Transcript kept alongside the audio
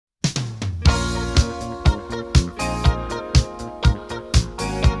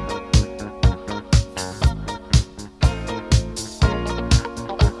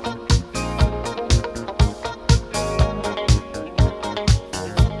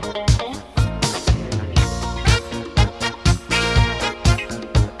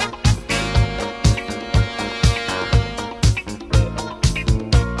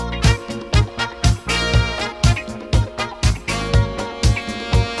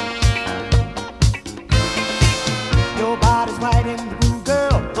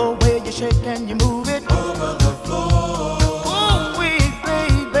can you move it over the floor? Ooh, wee,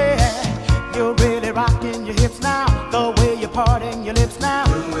 baby, you're really rocking your hips now. The way you're parting your lips now.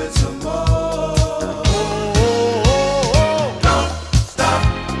 Do it some more.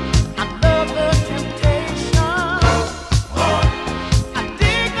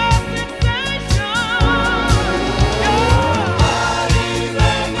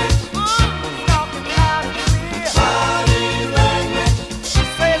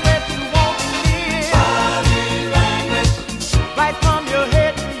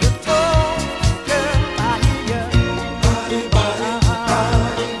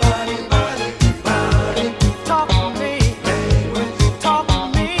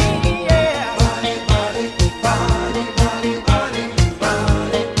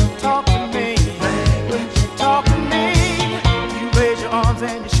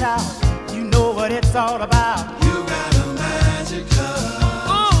 And you shout, you know what it's all about. You got a magic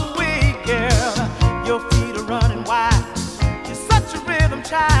touch. Ooh, wee girl, your feet are running wild. You're such a rhythm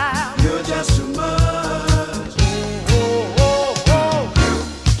child. You're just too much. Oh, oh, oh, You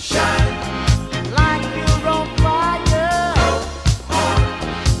shine like you're on fire.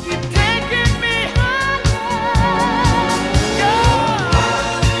 You're taking me higher. Your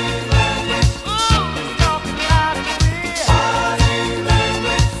body language, ooh, it's talking loud and clear.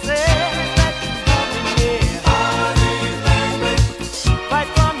 Right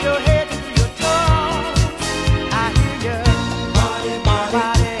from your head to your toes, I hear you. Body, body,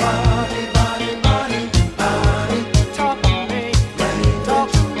 body, body, body, body. Talk to me, won't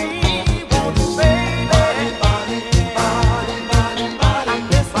you, baby? Body, body, body, body, body, I'm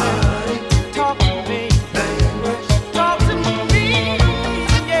listening. Talk to me, talk to me,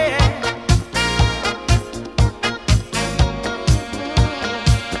 yeah.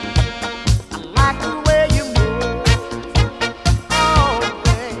 I like the way you move, oh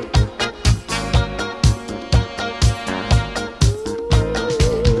baby.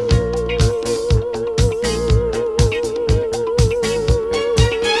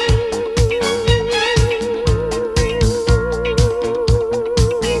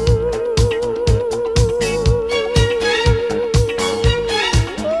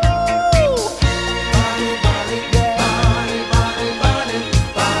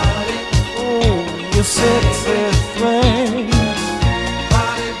 You sexy thing.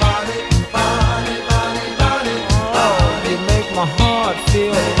 Body, body, body, body, body. Oh, you make my heart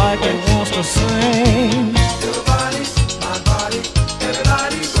feel like it wants to sing.